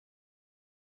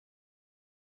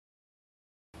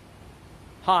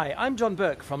Hi, I'm John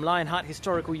Burke from Lionheart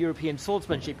Historical European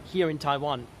Swordsmanship here in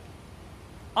Taiwan.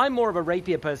 I'm more of a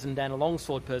rapier person than a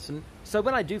longsword person, so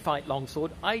when I do fight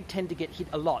longsword, I tend to get hit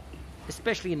a lot,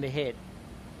 especially in the head.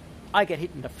 I get hit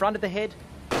in the front of the head.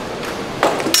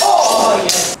 Oh,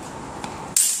 yeah.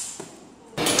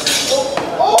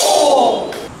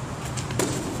 Oh!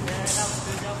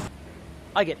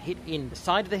 I get hit in the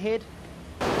side of the head.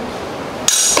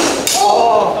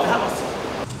 Oh! That was...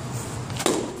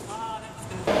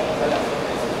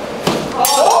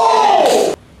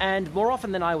 Oh! And more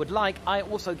often than I would like, I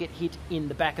also get hit in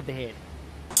the back of the head.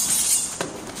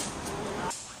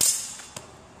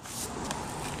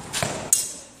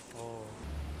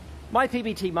 My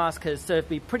PBT mask has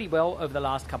served me pretty well over the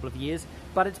last couple of years,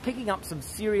 but it's picking up some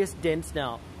serious dents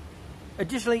now.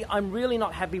 Additionally, I'm really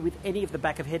not happy with any of the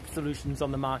back of head solutions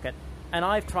on the market, and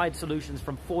I've tried solutions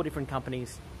from 4 different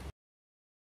companies.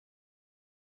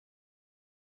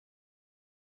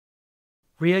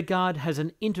 Rearguard has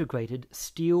an integrated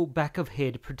steel back of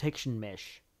head protection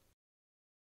mesh.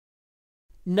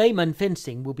 Neyman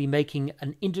Fencing will be making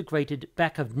an integrated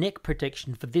back of neck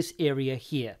protection for this area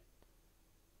here.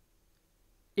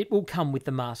 It will come with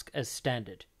the mask as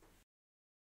standard.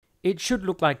 It should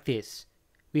look like this.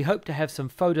 We hope to have some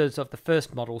photos of the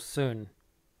first model soon.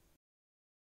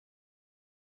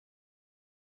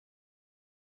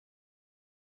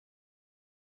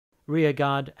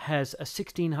 Rearguard has a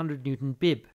 1600 Newton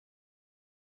bib.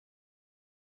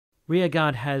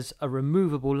 Rearguard has a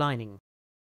removable lining.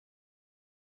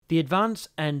 The Advanced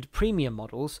and Premium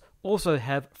models also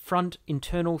have front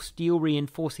internal steel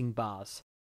reinforcing bars.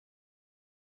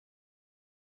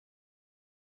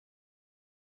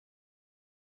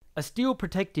 A steel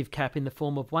protective cap in the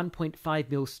form of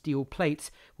 1.5mm steel plates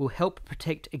will help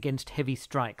protect against heavy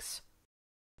strikes.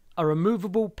 A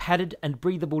removable padded and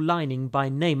breathable lining by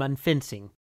Neyman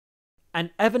Fencing.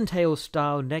 An Aventail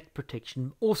style neck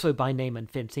protection also by Neyman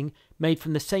Fencing, made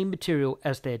from the same material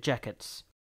as their jackets.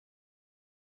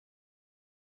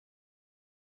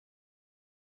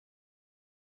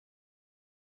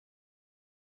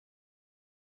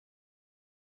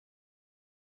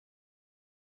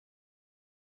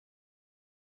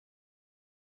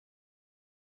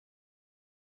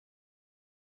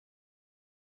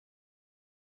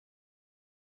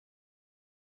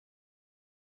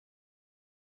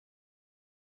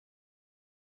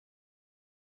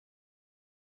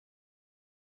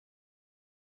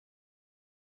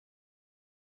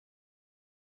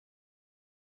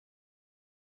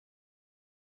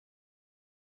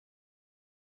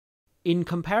 In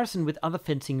comparison with other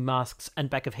fencing masks and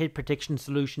back of head protection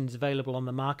solutions available on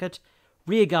the market,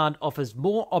 Rearguard offers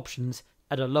more options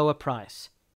at a lower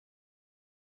price.